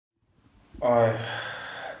I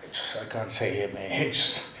can't say it, man.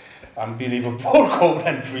 It's unbelievable cold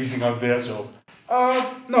and freezing out there. So,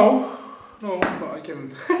 no, but I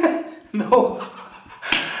can. No,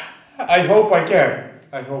 I hope I can.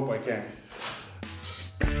 I hope I can.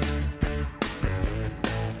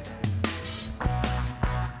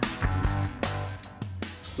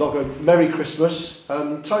 Logo, Merry Christmas. Tell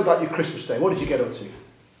me about your Christmas day. What did you get up to?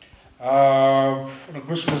 On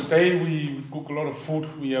Christmas Day we cook a lot of food.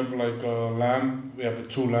 We have like lamb. We have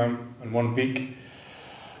 2 lamb and 1 pig.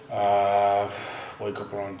 Wake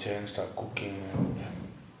up around 10, start cooking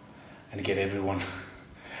and get everyone.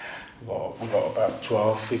 We got about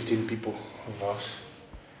 12, 15 people of us.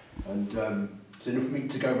 And is enough meat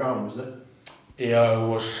to go round, was there? Yeah, it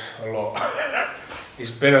was a lot. It's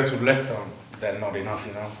better to left on than not enough,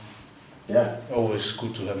 you know. Yeah. Always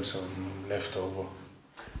good to have some leftover.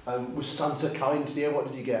 Was Santa kind to you? What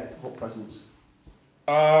did you get? What presents?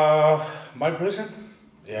 My present?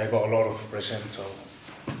 Yeah, I got a lot of presents. So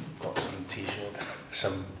got some t-shirt,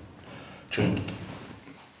 some drink.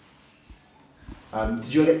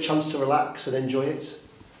 Did you get a chance to relax and enjoy it?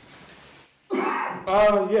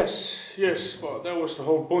 Yes, but that was the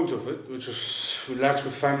whole point of it, which is relax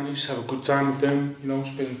with families, have a good time with them, you know,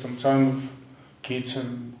 spend some time with kids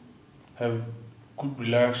and have good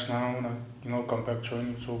relax now and come back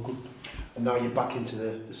training, it's all good. And now you're back into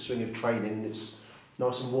the swing of training, it's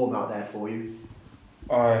nice and warm out there for you.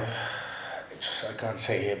 I can't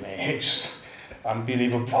say it, man. It's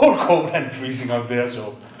unbelievable cold and freezing out there,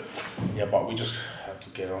 so yeah, but we just have to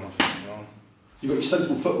get on with it, you know. You got your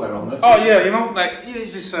sensible footwear on there? Oh yeah,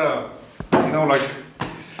 it's just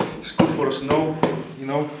it's good for the snow, you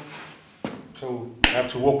know. So I have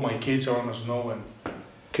to walk my kids around the snow and.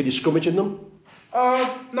 Can you scrummage in them?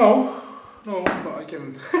 No, but I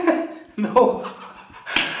can. No.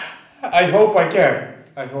 I hope I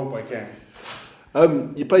can.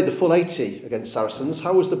 You played the full 80 against Saracens.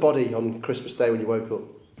 How was the body on Christmas Day when you woke up?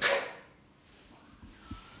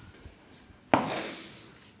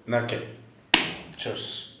 Okay.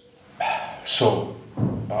 Just so,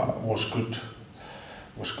 but it was good. It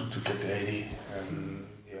was good to get the 80. And,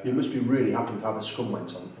 yeah. You must be really happy with how the scrum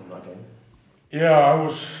went on that game. Yeah, I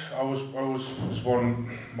was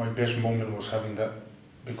my best moment was having that,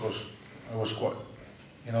 because I was quite,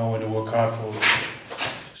 when you work hard for,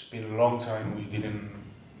 it's been a long time we didn't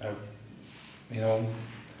have,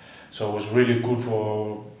 so it was really good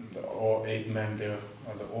for all 8 men there,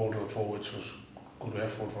 and all the forwards was good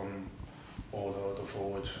effort from all the other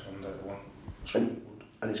forwards on that one.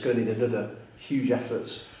 And it's going to need another huge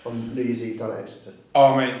effort on New Year's Eve down at Exeter.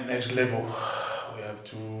 Oh mate, next level.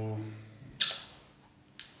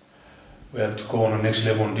 We have to go on the next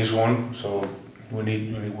level on this one. So we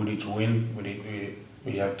need to win.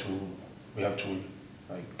 We have to win.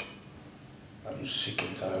 Like, I'm sick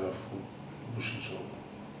and tired of losing, so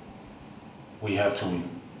we have to win.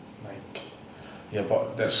 Like, yeah,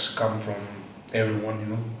 but that's come from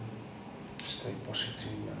everyone, Stay positive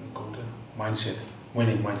and go there. Mindset,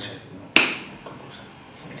 winning mindset,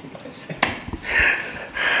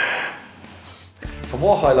 For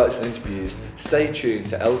more highlights and interviews, stay tuned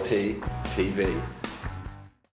to LTTV.